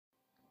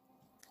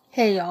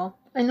Hey y'all,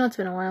 I know it's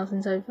been a while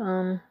since I've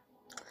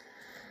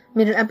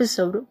made an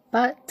episode,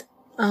 but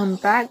I'm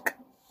back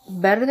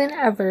better than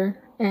ever,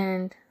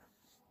 and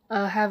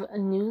I have a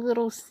new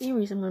little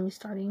series I'm going to be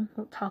starting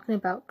talking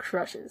about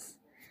crushes.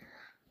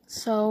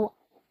 So,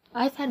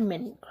 I've had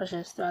many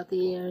crushes throughout the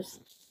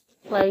years,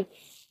 like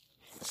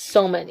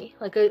so many.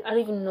 Like I don't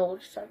even know where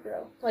to start,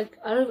 bro. Like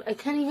I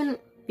can't even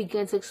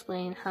begin to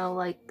explain how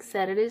like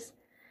sad it is.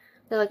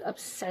 They're like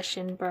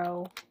obsession,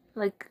 bro.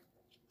 Like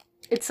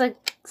it's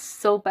like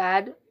so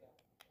bad,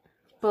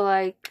 but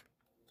like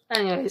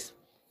anyways.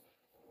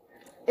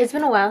 It's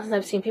been a while since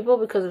I've seen people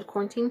because of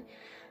quarantine.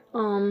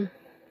 Um,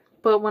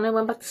 but when I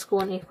went back to school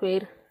in 8th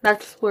grade,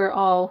 that's where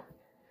all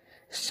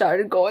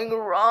started going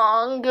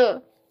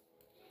wrong.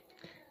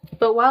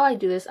 But while I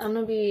do this, I'm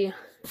gonna be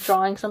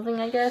drawing something,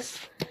 I guess.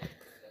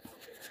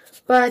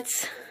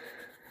 But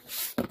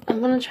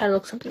I'm gonna try to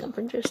look something up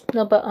Pinterest.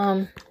 No, but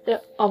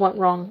it all went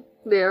wrong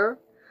there.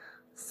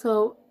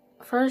 So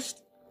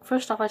first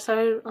off, I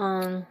started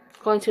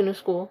going to a new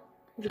school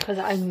because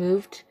I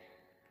moved,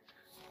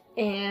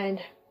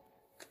 and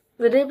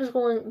the day was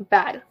going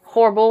bad.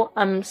 Horrible.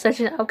 I'm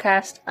such an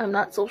outcast. I'm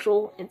not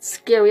social. It's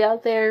scary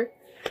out there.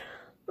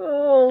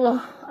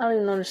 Oh, I don't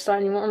even know where to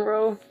start anymore,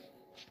 bro.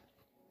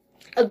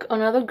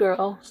 Another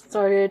girl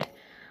started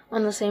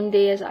on the same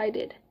day as I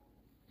did.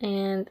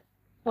 And,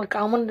 like,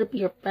 I wanted to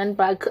be her friend,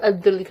 but I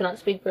literally could not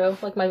speak, bro.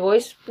 Like, my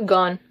voice,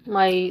 gone.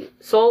 My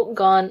soul,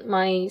 gone.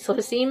 My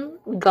self-esteem,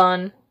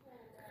 gone.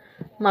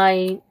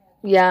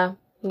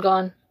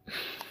 Gone.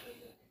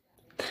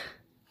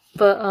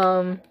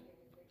 But,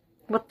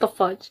 what the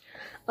fudge?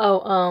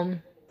 Oh,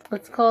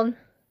 what's it called?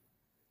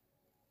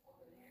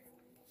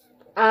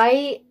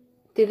 I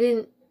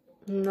didn't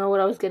know what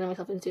I was getting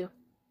myself into.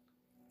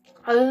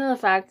 Other than the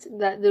fact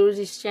that there was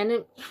these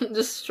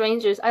just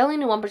strangers. I only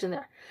knew one person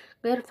there.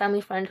 We had a family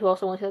friend who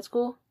also went to that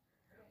school,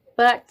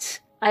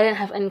 but I didn't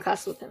have any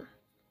class with him.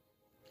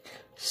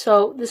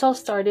 So this all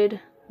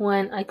started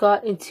when I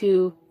got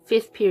into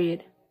 5th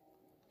period.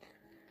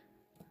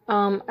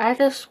 At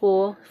the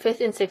school,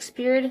 5th and 6th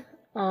period,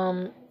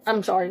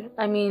 I'm sorry.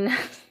 I mean,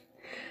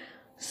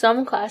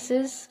 some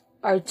classes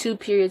are 2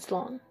 periods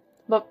long.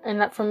 And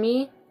that for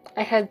me,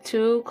 I had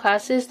 2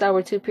 classes that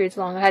were 2 periods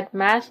long. I had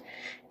math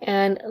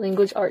and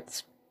language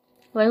arts.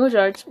 Language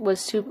arts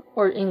was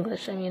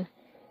English, I mean.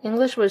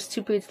 English was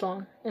 2 periods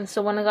long. And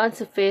so when I got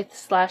into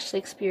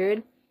 5th/6th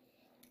period,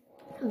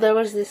 there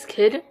was this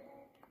kid,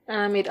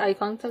 and I made eye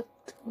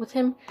contact with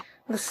him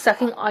the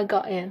second I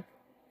got in.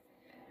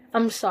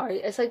 I'm sorry.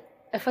 It's like,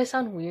 if I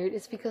sound weird,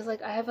 it's because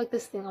like I have like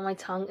this thing on my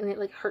tongue and it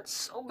like hurts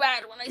so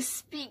bad when I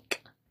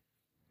speak.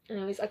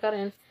 Anyways, I got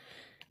in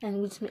and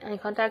we just made eye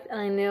contact, and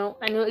I knew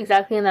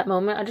exactly in that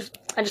moment.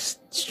 I just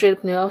straight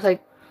up knew. I was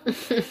like,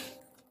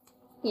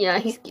 yeah,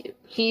 he's cute.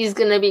 He's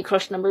gonna be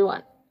crush number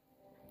 1.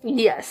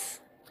 Yes,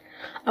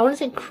 I wouldn't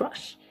say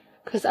crush,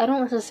 because I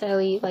don't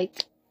necessarily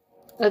like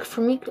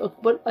for me.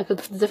 What like the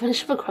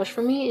definition of a crush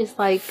for me is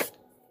like,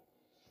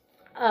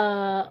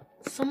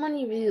 someone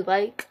you really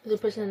like, their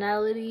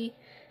personality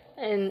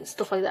and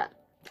stuff like that.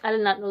 I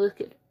did not know this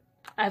kid.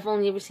 I've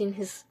only ever seen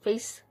his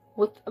face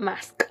with a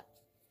mask.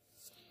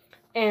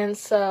 And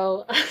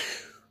so,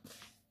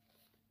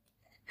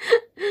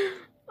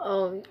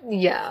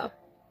 yeah,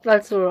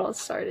 that's where it all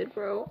started,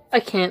 bro. I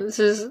can't. This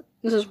is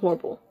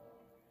horrible.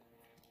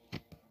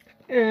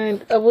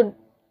 And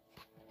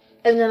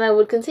then I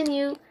would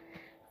continue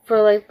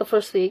for like the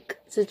first week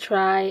to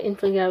try and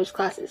figure out his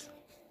classes.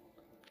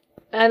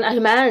 And I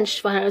managed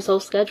to find out his whole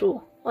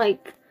schedule.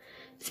 Like,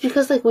 it's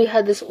because like we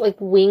had this like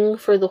wing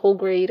for the whole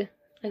grade.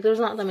 Like, there was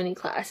not that many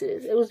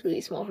classes. It was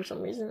really small for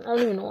some reason. I don't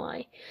even know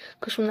why.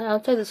 Because from the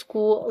outside, the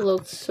school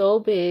looked so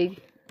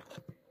big.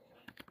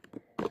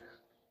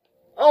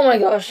 Oh my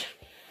gosh.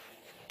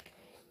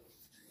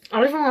 I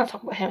don't even want to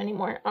talk about him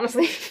anymore,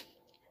 honestly.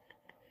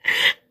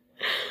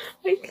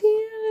 I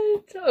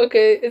can't.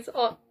 Okay, it's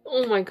all.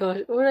 Oh my gosh.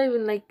 What I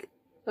even like.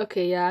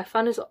 Okay, yeah, I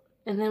found his.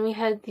 And then we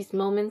had these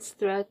moments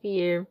throughout the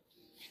year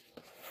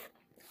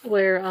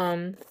where,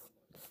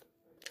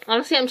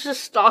 honestly, I'm just a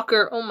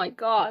stalker. Oh my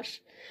gosh.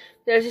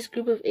 There's this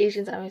group of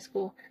Asians at my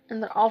school,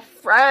 and they're all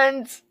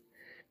friends.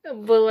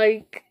 But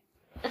like,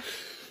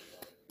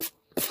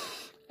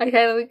 I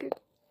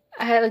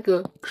had like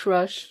a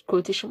crush,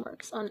 quotation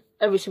marks, on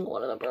every single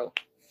one of them, bro.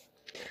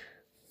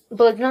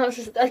 But like, no, I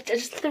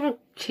just think they were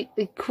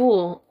like,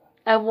 cool.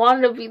 I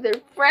wanted to be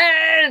their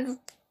friends.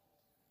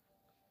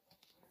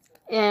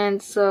 And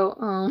so,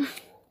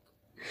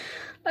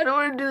 I don't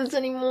want to do this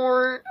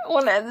anymore. I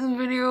want to end this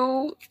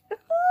video.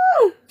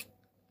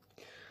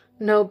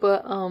 No,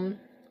 but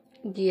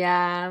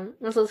yeah,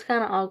 this was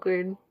kind of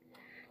awkward.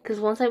 Cause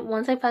once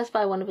I passed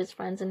by one of his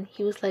friends, and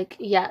he was like,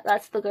 "Yeah,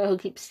 that's the girl who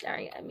keeps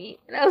staring at me,"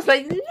 and I was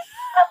like, "No!"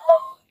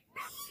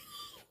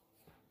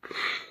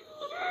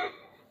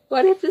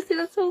 Why do you have to say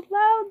that so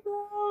loud,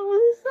 though?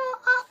 This is so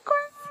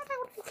awkward. I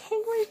want to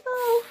hang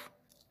myself.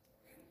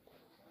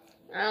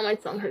 My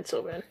tongue hurts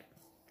so bad.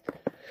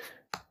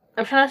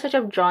 I'm trying to search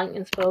up drawing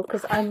inspo,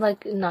 because I'm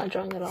like not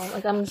drawing at all.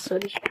 Like, I'm just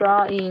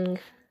drawing.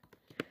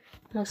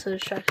 I'm so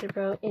distracted,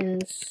 bro.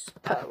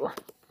 Inspo.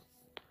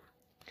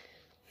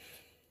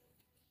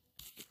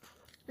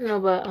 No,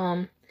 but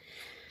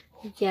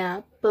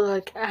yeah, but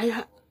like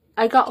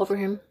I got over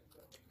him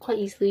quite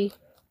easily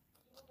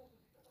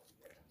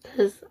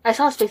because I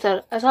saw his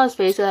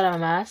face out of a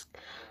mask,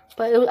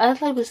 but I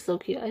thought it was so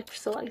cute. I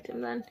still liked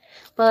him then.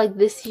 But like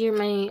this year,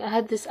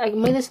 I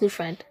made this new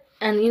friend,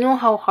 and you know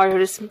how hard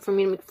it is for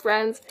me to make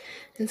friends,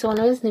 and so when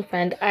I made this new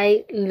friend,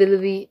 I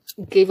literally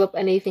gave up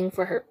anything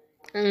for her,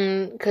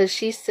 because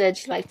she said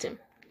she liked him,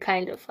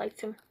 kind of liked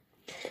him,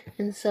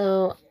 and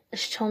so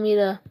she told me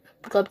to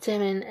go up to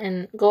him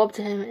and go up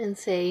to him and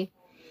say,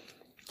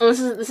 oh,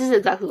 this is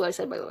exactly what I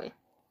said, by the way.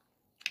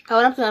 I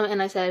went up to him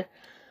and I said,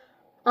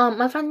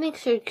 my friend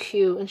thinks you're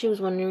cute, and she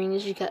was wondering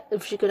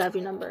if she could have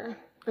your number.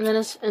 And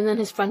then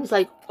his friend was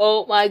like,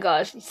 oh my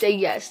gosh, say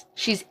yes,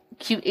 she's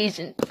cute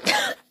Asian.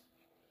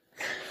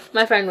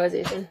 My friend was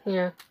Asian,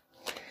 yeah.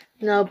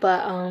 No,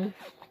 but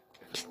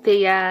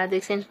they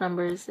exchanged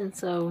numbers, and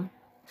so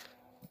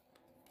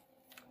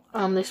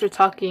they started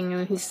talking,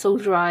 and he's so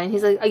dry, and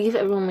he's like, I give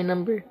everyone my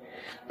number,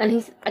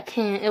 and I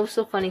can't. It was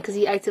so funny because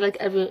he acted like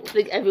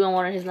everyone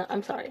wanted his number.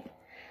 I'm sorry.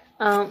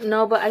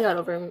 No, but I got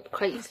over him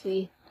quite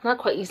easily. Not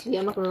quite easily,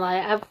 I'm not gonna lie.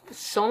 I have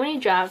so many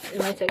drafts in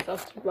my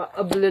TikTok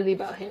literally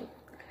about him.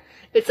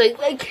 It's like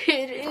that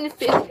kid in the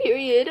 5th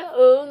period.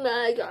 Oh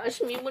my gosh,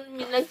 me want to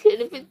meet that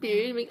kid in 5th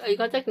period. Make eye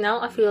contact.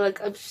 Now I feel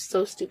like I'm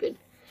so stupid.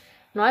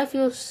 Now I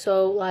feel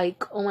so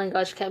like, oh my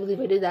gosh, can't believe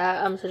I did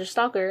that. I'm such a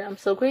stalker. I'm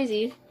so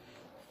crazy.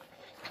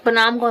 But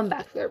now I'm going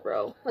back there,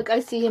 bro. Like, I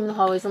see him in the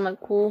hallways. I'm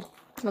like, cool.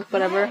 Like,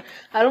 whatever.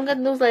 I don't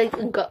get those, like,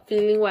 gut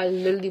feeling where I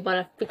literally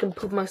want to freaking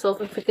poop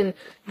myself and freaking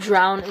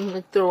drown and,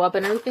 like, throw up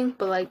and everything.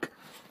 But, like,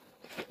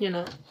 you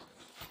know.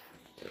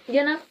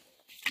 You know?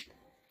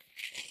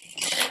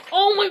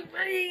 Oh my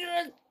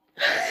god!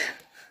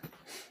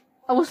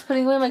 I was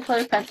putting away my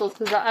colored pencils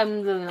because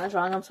I'm doing that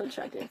wrong. I'm so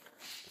distracted.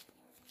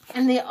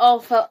 And they all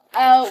fell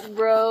out,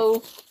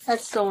 bro.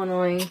 That's so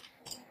annoying.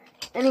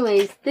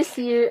 Anyways, this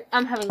year,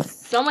 I'm having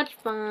so much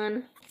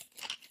fun.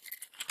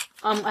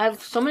 I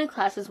have so many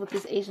classes with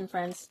these Asian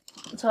friends.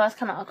 So that's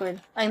kind of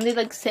awkward. And they,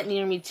 like, sit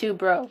near me, too,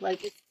 bro.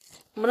 Like,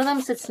 one of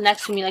them sits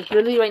next to me, like,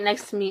 literally right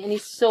next to me. And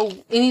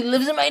he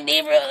lives in my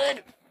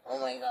neighborhood. Oh,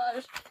 my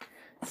gosh.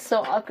 It's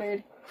so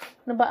awkward.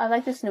 No, but I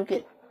like this new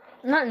kid.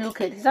 Not new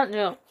kid. He's not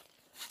new.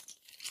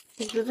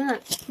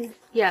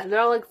 Yeah, they're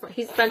all, like,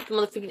 he's friends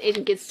with motherfucking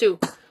Asian kids, too.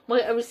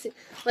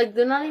 Like,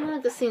 they're not even,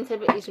 like, the same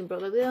type of Asian, bro.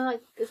 Like, they're not,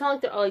 like, it's not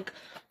like they're all, like,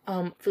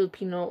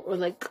 Filipino or,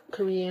 like,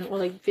 Korean or,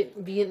 like,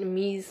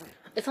 Vietnamese.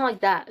 It's not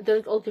like that. They're,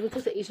 like, all different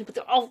types of Asian, but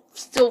they're all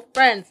still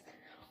friends.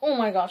 Oh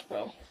my gosh,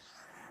 bro.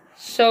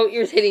 So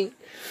irritating.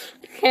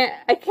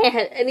 I can't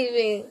have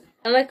anything.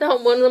 I like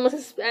that one of them was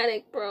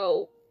Hispanic,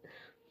 bro.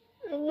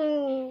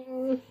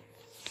 And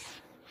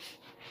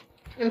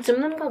some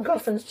of them got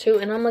girlfriends, too,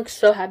 and I'm, like,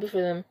 so happy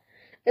for them.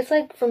 It's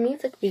like, for me,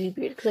 it's like really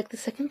weird, because like the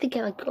second they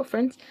get like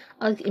girlfriends,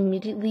 I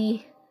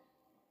immediately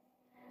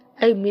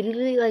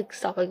like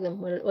stop like them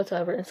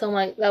whatsoever. And so I'm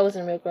like, that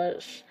wasn't a real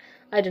crush.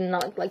 I did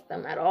not like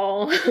them at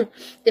all.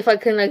 If I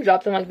couldn't like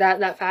drop them like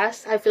that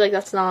fast, I feel like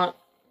that's not,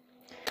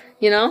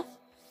 you know.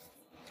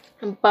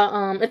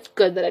 But it's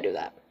good that I do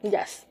that.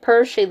 Yes,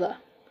 per Shayla,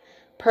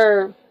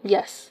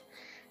 yes.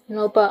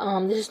 No,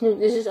 but there's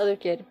this other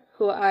kid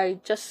who I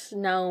just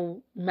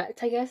now met,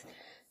 I guess,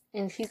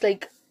 and he's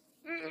like.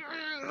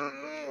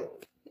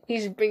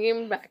 He's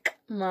bringing back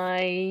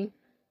my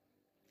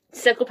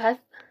psychopath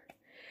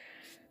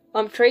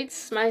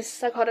traits, my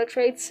psychotic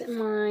traits,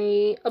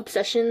 my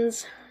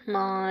obsessions,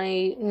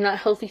 my not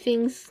healthy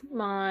things,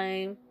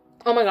 oh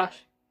my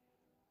gosh.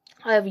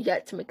 I have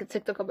yet to make a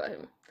TikTok about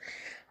him.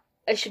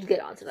 I should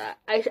get onto that.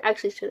 I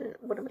actually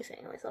shouldn't. What am I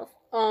saying to myself?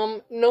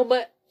 No,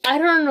 but I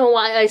don't know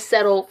why I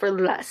settle for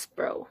less,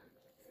 bro.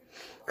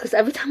 Because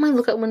every time I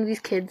look at one of these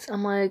kids,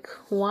 I'm like,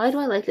 why do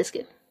I like this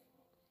kid?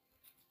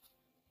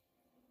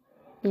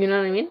 You know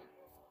what I mean?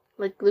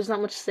 Like, there's not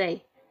much to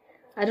say.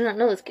 I do not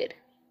know this kid.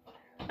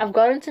 I've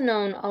gotten to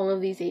know all of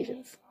these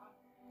Asians.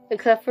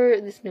 Except for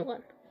this new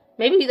one.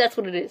 Maybe that's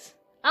what it is.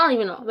 I don't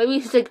even know. Maybe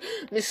he's like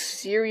this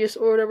serious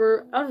or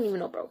whatever. I don't even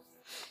know, bro.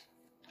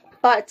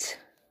 But,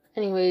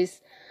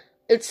 anyways,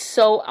 it's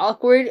so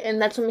awkward,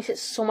 and that's what makes it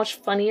so much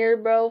funnier,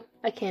 bro.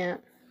 I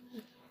can't.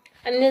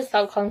 I need to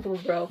stop calling people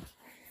bro.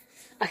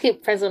 I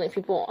keep friend-zoning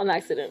people on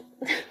accident.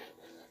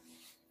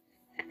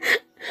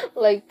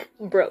 Like,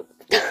 bro.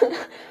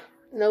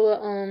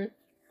 No,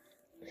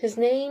 his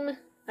name,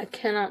 I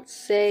cannot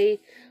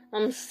say.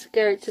 I'm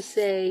scared to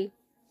say.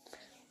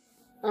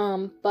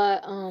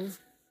 But,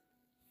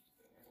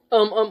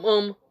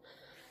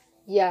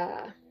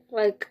 yeah.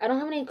 Like, I don't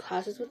have any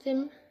classes with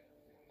him.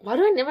 Why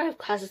do I never have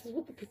classes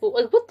with the people?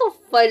 Like, what the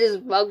fuck is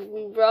bugging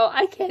me, bro?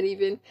 I can't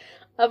even.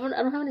 I don't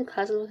have any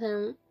classes with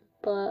him,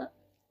 but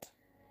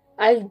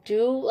I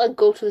do, like,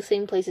 go to the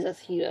same places as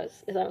he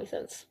does, if that makes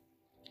sense.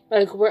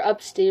 Like, we're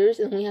upstairs,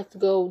 and we have to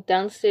go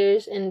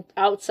downstairs and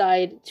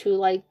outside to,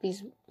 like,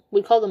 these,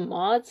 we call them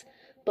mods,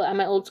 but at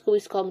my old school, we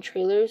used to call them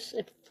trailers.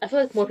 I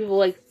feel like more people,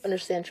 like,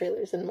 understand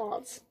trailers than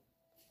mods.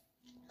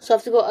 So I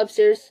have to go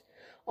upstairs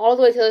all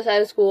the way to the other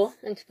side of school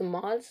and to the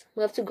mods.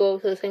 We have to go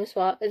to the same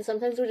spot, and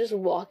sometimes we're just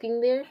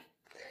walking there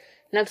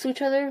next to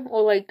each other,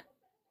 or like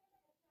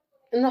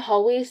in the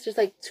hallways. There's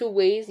like two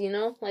ways, you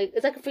know, like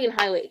it's like a freaking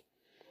highway,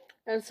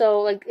 and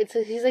so like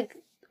he's like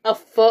a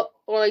foot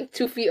or like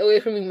 2 feet away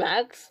from me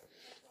max,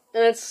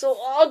 and it's so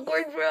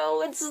awkward,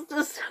 bro. It's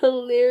just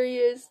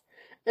hilarious.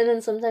 And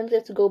then sometimes we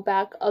have to go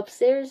back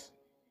upstairs.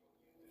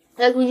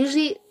 Like we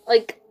usually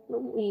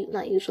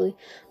not usually,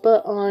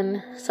 but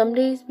on some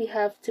days we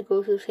have to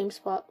go to the same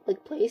spot,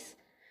 like place.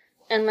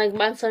 And like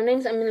on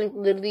Sundays, I mean like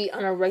literally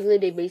on a regular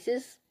day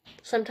basis.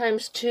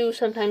 Sometimes 2,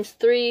 sometimes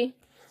 3,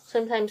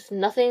 sometimes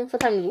nothing,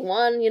 sometimes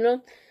 1, you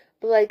know?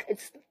 But like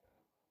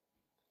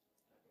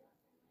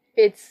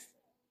it's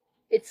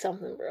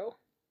something, bro.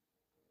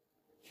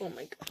 Oh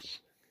my gosh.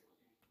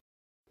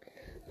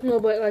 No,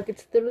 but like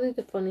it's literally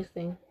the funniest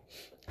thing.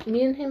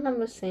 Me and him have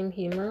the same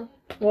humor.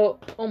 Well,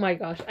 oh my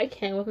gosh, I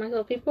can't with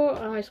myself. People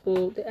at my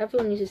school,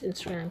 everyone uses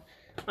Instagram.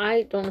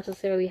 I don't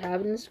necessarily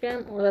have an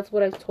Instagram, or that's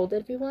what I've told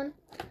everyone.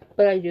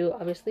 But I do,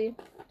 obviously.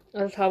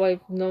 That's how I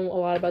know a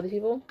lot about these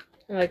people.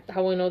 And like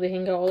how I know they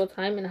hang out all the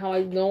time, and how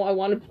I know I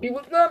want to be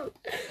with them.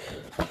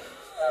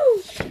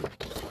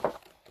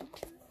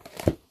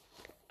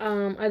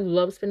 I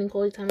love spending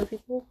quality time with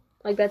people.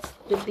 Like that's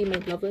literally my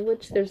love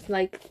language. There's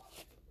like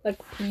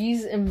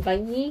please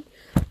invite me.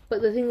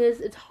 But the thing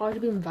is, it's hard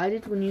to be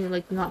invited when you're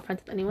like not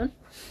friends with anyone.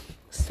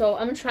 So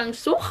I'm trying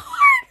so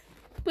hard,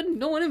 but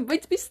no one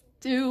invites me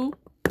still.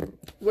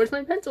 Where's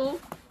my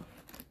pencil?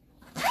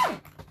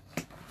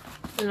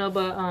 You know,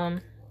 but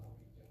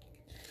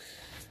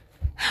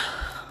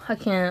I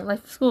can't.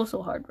 Like school is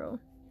so hard, bro.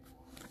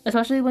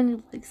 Especially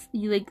when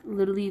you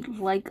literally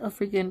like a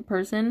freaking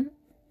person,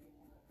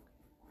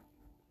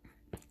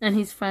 and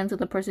he's friends with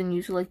the person you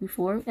used to like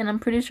before, and I'm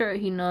pretty sure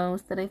he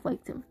knows that I've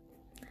liked him.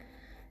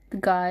 The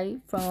guy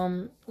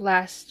from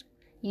last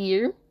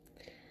year,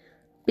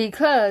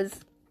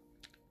 because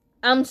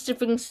I'm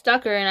freaking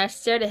stalker and I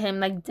stared at him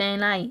like day and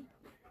night.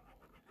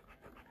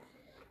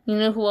 You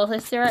know who else I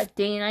stare at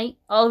day and night?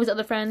 All of his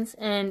other friends,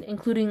 and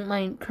including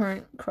my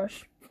current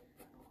crush.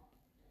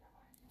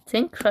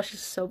 Saying crush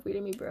is so weird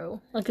to me, bro.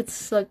 Like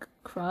it's like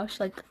crush,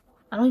 like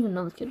I don't even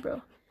know the kid,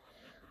 bro.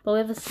 But we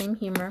have the same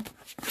humor.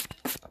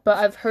 But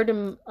I've heard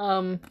him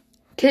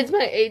kids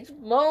my age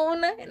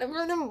moan, and I've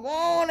heard him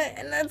moan,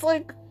 and that's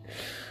like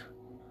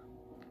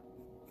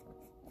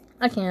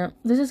I can't.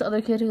 There's this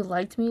other kid who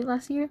liked me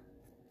last year.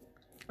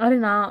 I did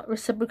not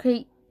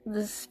reciprocate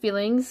these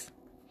feelings,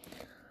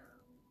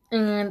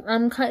 and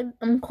I'm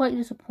quite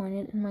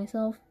disappointed in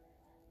myself.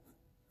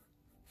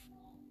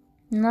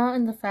 Not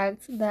in the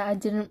fact that I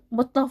didn't.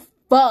 What the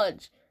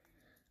fudge?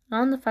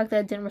 Not in the fact that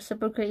I didn't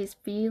reciprocate his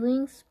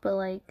feelings, but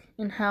like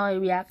in how I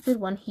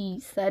reacted when he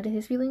said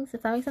his feelings.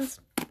 If that makes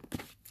sense.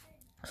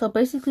 So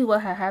basically,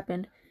 what had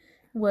happened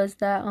was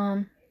that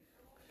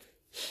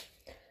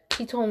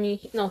he told me,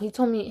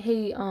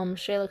 hey,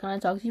 Shayla, can I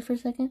talk to you for a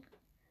second?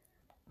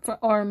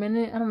 Or a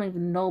minute? I don't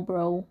even know,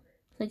 bro.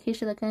 It's like, hey,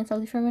 Shayla, can I talk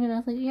to you for a minute? And I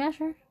was like, yeah,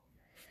 sure.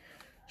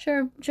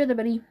 Sure there,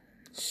 buddy.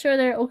 Sure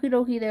there, okie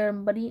dokie there,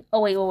 buddy.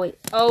 Oh, wait.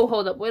 Oh,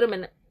 hold up, wait a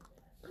minute.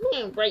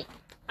 Right.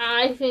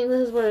 I think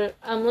this is where,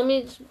 let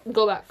me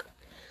go back.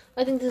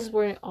 I think this is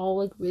where it all,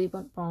 like, really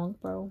went wrong,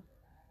 bro.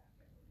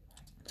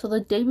 So the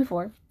day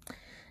before,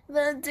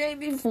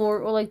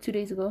 or like 2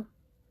 days ago,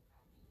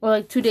 or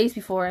like 2 days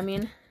before, I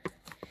mean,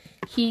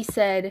 he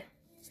said,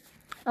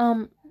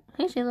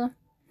 hey Shayla.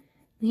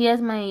 He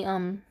has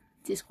my,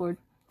 Discord.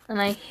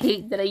 And I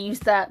hate that I use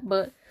that,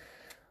 but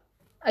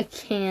I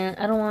can't.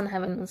 I don't want to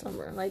have anyone's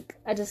number. Like,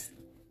 I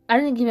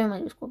didn't give him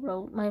my Discord,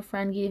 bro. My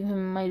friend gave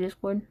him my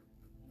Discord.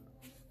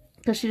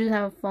 Because she didn't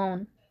have a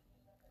phone.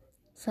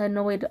 So I had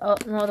no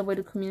other way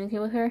to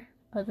communicate with her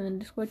other than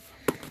Discord.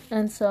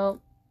 And so,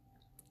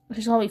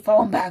 she saw me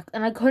follow him back.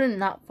 And I couldn't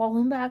not follow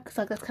him back, because,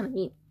 like, that's kind of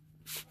mean.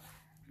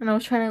 And I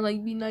was trying to,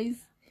 like, be nice.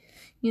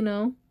 You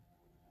know?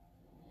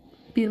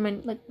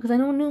 Because I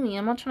know knew me.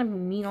 I'm not trying to be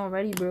mean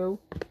already, bro.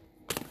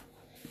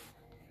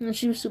 And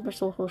she was super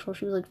social.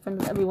 She was like friends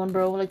with everyone,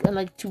 bro. Like in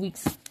like 2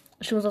 weeks.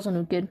 She was also a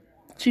new kid.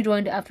 She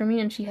joined after me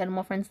and she had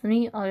more friends than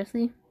me,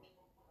 obviously.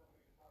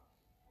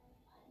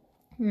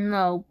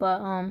 No,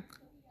 but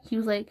he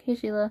was like, hey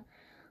Shayla,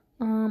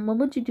 what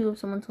would you do if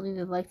someone told you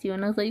they liked you?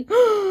 And I was like,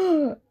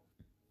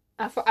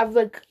 I've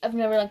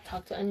never like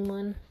talked to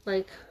anyone,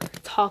 like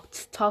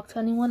talked to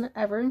anyone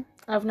ever.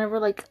 I've never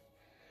like,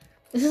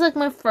 this is like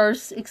my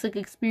first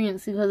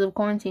experience because of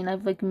quarantine.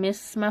 I've like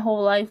missed my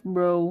whole life,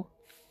 bro.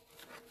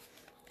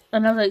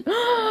 And I was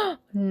like,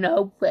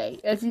 no way.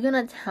 Is he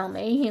gonna tell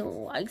me he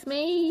likes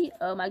me?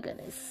 Oh my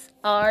goodness.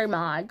 And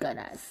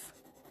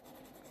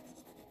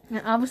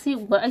obviously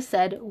what I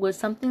said was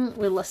something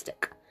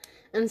realistic.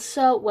 And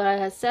so what I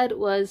had said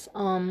was,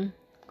 no,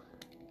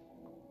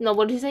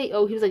 what did he say?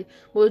 Oh, he was like,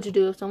 what would you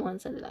do if someone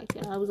said it like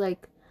that? And I was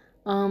like,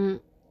 no,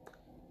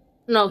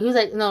 he was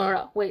like,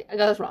 no, wait, I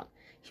got this wrong.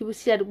 He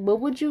said,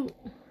 would you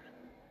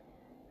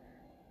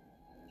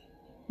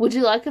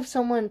like if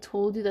someone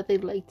told you that they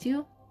liked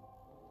you?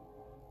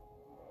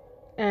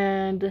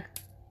 And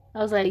I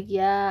was like,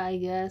 yeah, I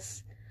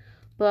guess.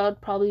 But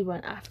I'd probably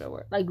run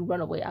afterward, like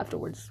run away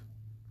afterwards.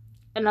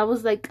 And I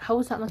was like, how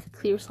was that like a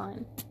clear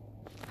sign?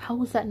 How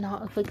was that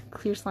not like a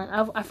clear sign?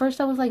 At first,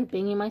 I was like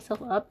banging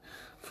myself up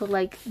for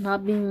like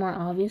not being more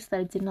obvious that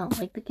I did not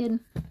like the kid.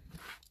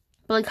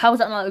 But like, how was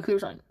that not a clear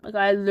sign? Like,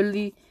 I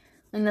literally,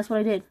 and that's what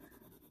I did.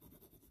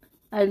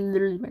 I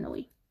literally ran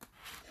away.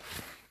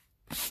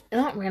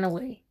 And not ran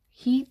away.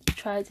 He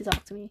tried to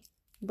talk to me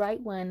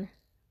right when,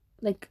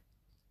 like,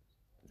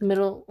 the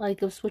middle,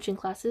 like, of switching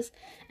classes.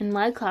 And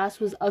my class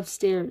was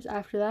upstairs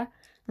after that.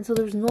 And so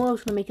there was no way I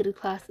was gonna make it to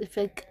class if,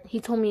 like, he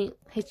told me,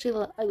 hey,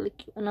 Shayla, I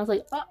like you. And I was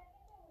like, oh.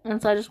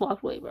 And so I just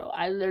walked away, bro.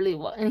 I literally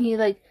walked. And he,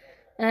 like,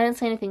 and I didn't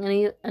say anything.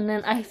 And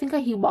then I think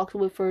he walked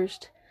away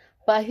first.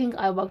 But I think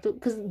I walked away,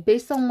 because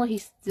based on what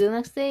he did the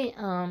next day,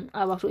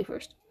 I walked away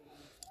first.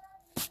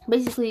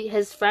 Basically,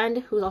 his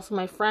friend, who's also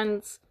my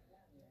friend's,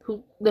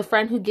 the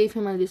friend who gave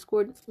him my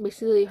Discord,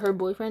 basically her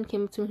boyfriend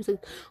came up to me. He's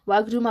like, why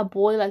would you do my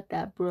boy like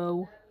that,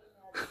 bro?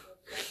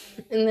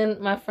 And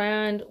then my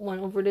friend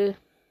went over to,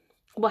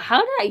 well, how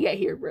did I get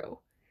here,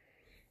 bro?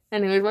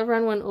 Anyways, my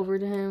friend went over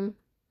to him,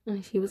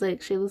 and he was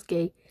like, Shayla's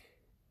gay.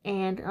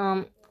 And,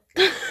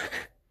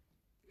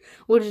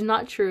 which is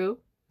not true.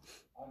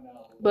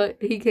 But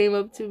he came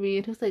up to me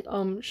and he was like,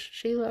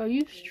 Shayla, are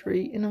you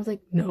straight? And I was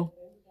like, no.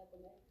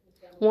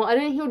 Well, I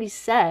didn't hear what he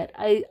said.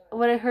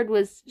 What I heard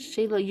was,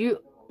 Shayla,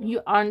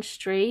 you aren't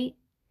straight?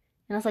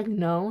 And I was like,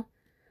 no.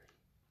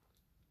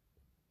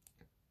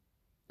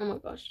 Oh my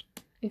gosh.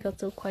 It got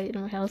so quiet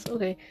in my house.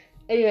 Okay.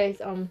 Anyways,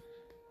 what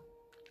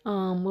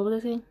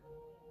was I saying?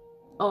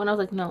 Oh, and I was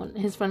like, no. And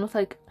his friend was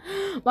like,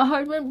 my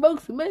heart been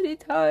broke so many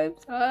times.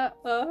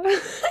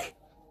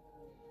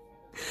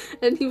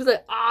 And he was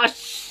like,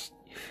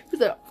 he was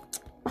like,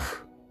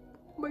 oh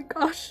my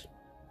gosh.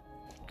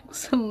 It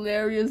was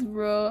hilarious,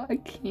 bro. I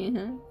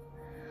can't.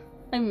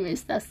 I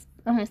miss that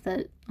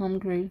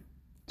grade.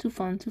 Too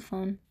fun.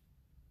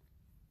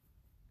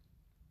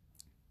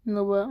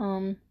 No, but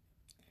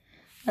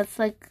that's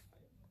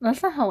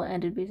not how it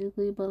ended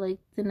basically, but like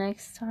the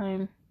next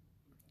time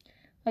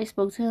I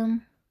spoke to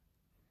him,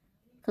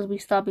 because we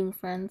stopped being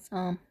friends,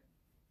 I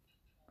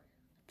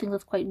think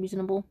that's quite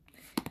reasonable.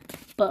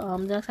 But the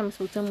next time I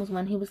spoke to him was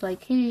when he was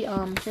like, hey,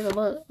 Shayla,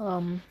 what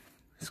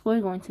school are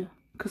you going to?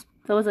 Because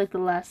that was like the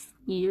last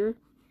year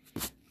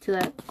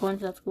going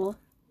to that school.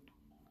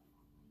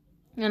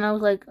 And I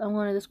was like, I'm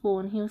going to the school.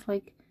 And he was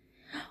like,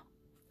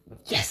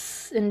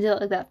 yes! And did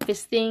like that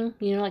fist thing,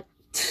 you know, like,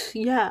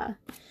 yeah.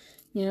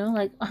 You know,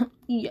 like,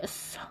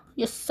 yes,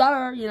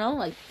 sir, you know,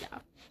 like, yeah.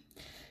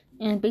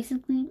 And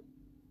basically,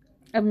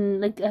 I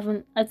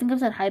think I've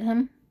said hi to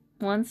him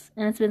once,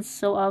 and it's been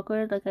so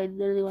awkward, like, I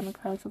literally want to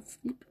cry myself to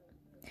sleep.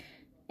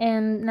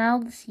 And now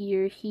this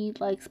year, he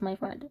likes my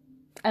friend.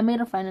 I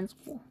made a friend in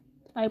school.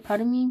 Are you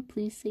proud of me?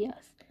 Please say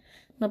yes.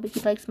 No, but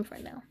he likes my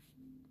friend now.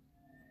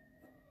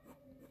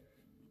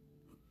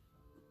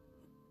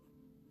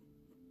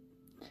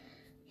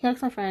 He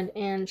likes my friend,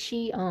 and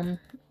she,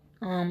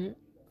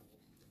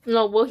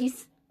 no, well,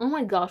 he's, oh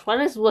my gosh,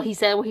 what he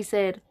said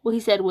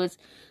was,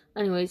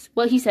 anyways,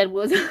 what he said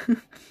was,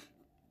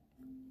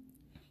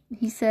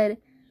 he said,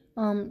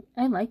 I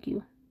like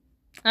you.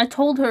 I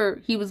told her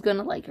he was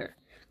gonna like her.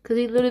 Because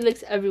he literally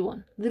likes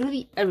everyone.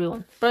 Literally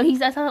everyone. Bro,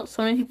 he's asked out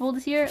so many people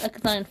this year. Like,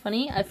 it's not even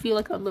funny. I feel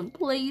like I've been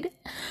played.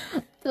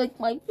 I feel like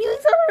my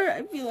feelings are hurt.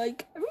 I feel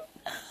like...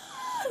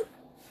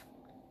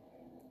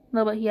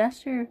 No, but he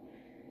asked her...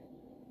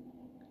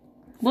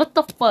 What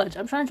the fudge?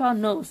 I'm trying to draw a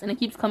nose, and it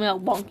keeps coming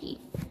out wonky.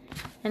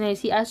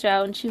 Anyways, he asked her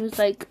out, and she was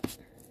like...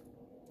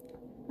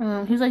 he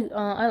was like,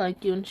 I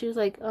like you. And she was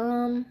like,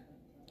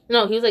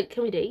 No, he was like,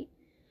 can we date?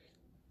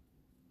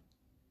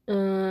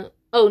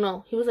 Oh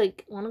no, he was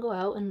like, wanna go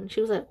out? And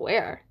she was like,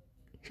 where?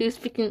 She was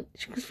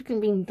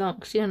freaking being dumb.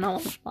 She didn't know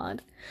what to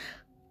respond.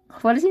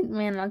 Why does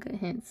man not get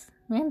hints?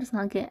 Man does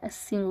not get a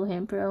single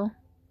hint, bro.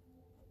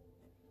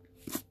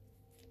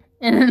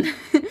 And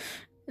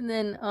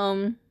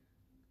then,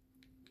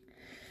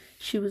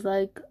 she was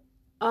like,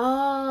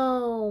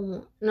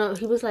 oh, no,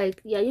 he was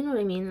like, yeah, you know what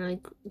I mean,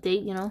 like,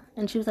 date, you know?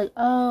 And she was like,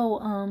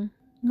 oh,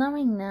 not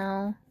right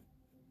now.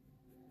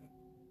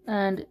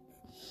 And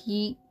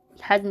he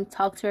hasn't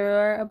talked to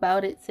her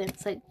about it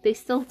since. Like, they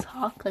still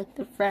talk, like,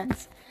 they're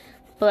friends,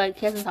 but like,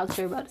 he hasn't talked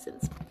to her about it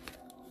since.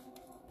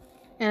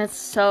 And it's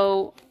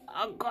so,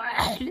 oh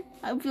god,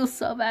 I feel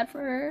so bad for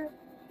her,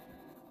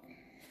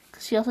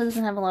 because she also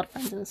doesn't have a lot of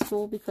friends in the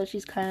school, because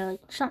she's kind of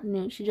like, she's not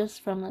new, she's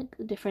just from like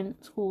a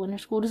different school, and her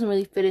school doesn't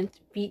really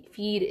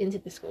feed into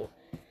the school,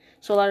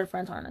 so a lot of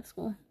friends aren't at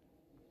school.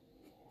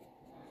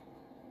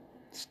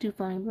 It's too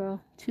funny,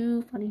 bro,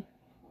 too funny.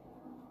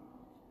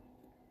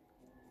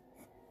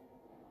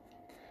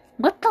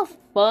 What the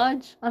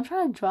fudge? I'm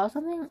trying to draw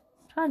something. I'm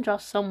trying to draw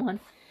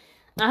someone.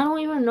 I don't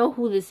even know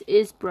who this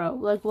is, bro.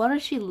 Like, why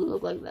does she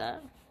look like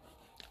that?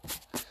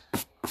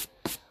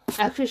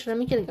 Actually, should I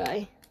make it a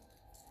guy?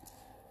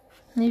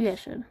 Maybe I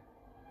should.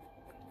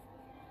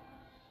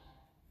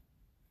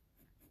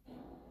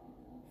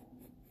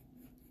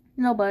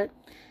 No, but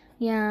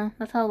yeah,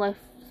 that's how life's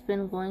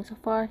been going so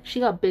far. She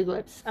got big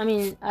lips. I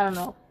mean, I don't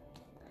know.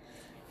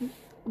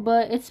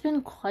 But it's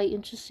been quite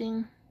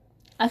interesting.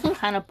 I feel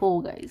kind of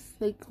pull, guys.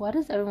 Like, why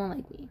does everyone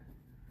like me?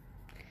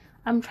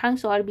 I'm trying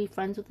so hard to be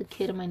friends with the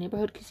kid in my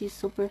neighborhood because he's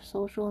super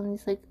social and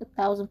he's like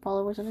 1,000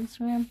 followers on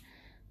Instagram.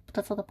 But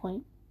that's not the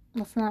point.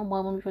 That's not why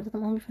I want to be friends with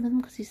him. I want to be friends with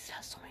him because he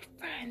has so many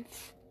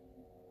friends.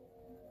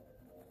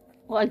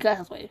 Well, I guess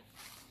that's why.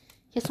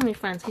 He has so many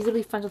friends. He's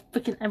literally friends with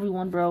freaking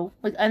everyone, bro.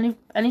 Like, any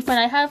friend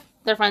I have,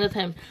 they're friends with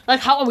him. Like,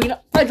 how are we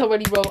not friends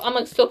already, bro? I'm,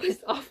 like, so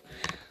pissed off.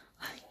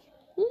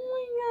 Oh,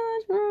 my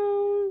gosh,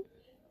 bro.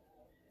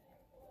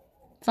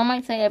 Some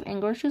might say I have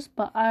anger issues,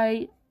 but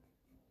I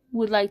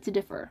would like to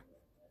differ.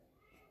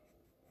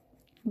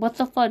 What's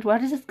the fudge? Why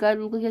does this guy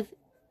look like his...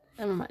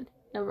 Never mind.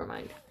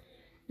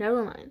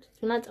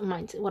 Do not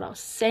mind what I was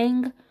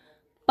saying.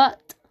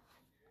 But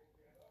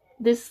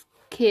this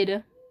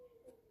kid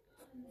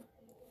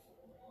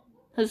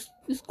is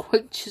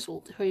quite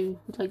chiseled, if I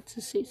would like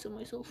to say so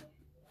myself.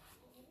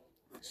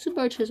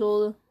 Super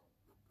chiseled.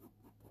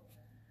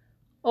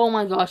 Oh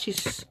my gosh,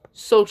 he's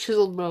so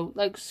chiseled, bro.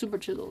 Like, super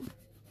chiseled.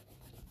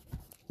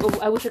 Oh,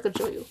 I wish I could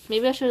show you.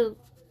 Maybe I should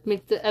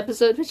make the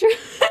episode picture.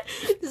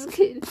 This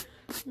kid.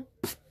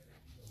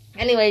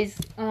 Anyways,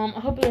 I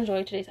hope you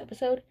enjoyed today's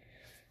episode.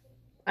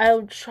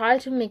 I'll try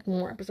to make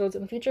more episodes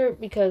in the future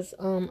because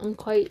I'm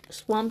quite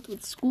swamped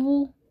with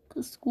school.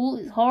 Because school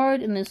is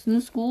hard and this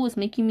new school is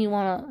making me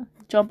want to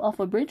jump off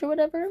a bridge or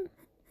whatever.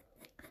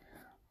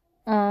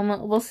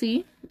 We'll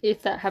see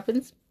if that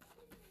happens.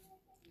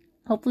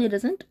 Hopefully it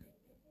doesn't.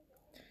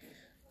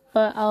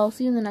 But I'll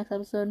see you in the next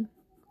episode.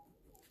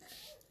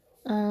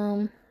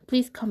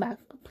 Please come back.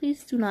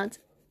 Please do not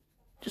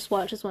just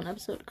watch this one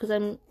episode because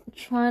I'm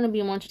trying to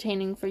be more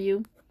entertaining for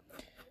you.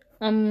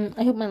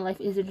 I hope my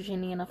life is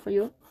entertaining enough for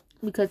you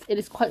because it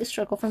is quite a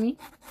struggle for me.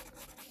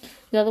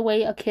 The other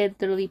way, a kid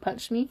literally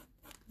punched me.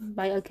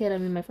 By a kid, I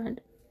mean my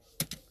friend.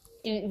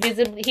 He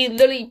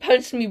literally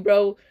punched me,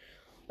 bro.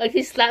 Like,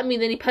 he slapped me,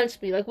 then he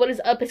punched me. Like, what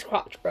is up his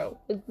crotch, bro?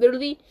 Like,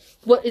 literally,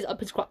 what is up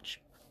his crotch?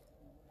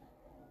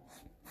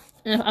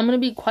 And if I'm gonna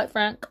be quite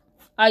frank,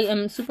 I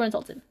am super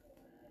insulted.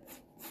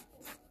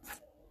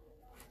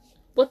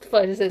 What the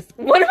fuck is this?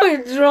 What am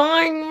I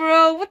drawing,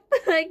 bro? What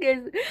the heck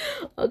is...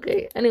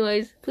 Okay,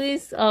 anyways,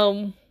 please,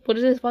 what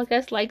is this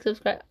podcast? Like,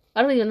 subscribe.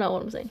 I don't even know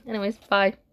what I'm saying. Anyways, bye.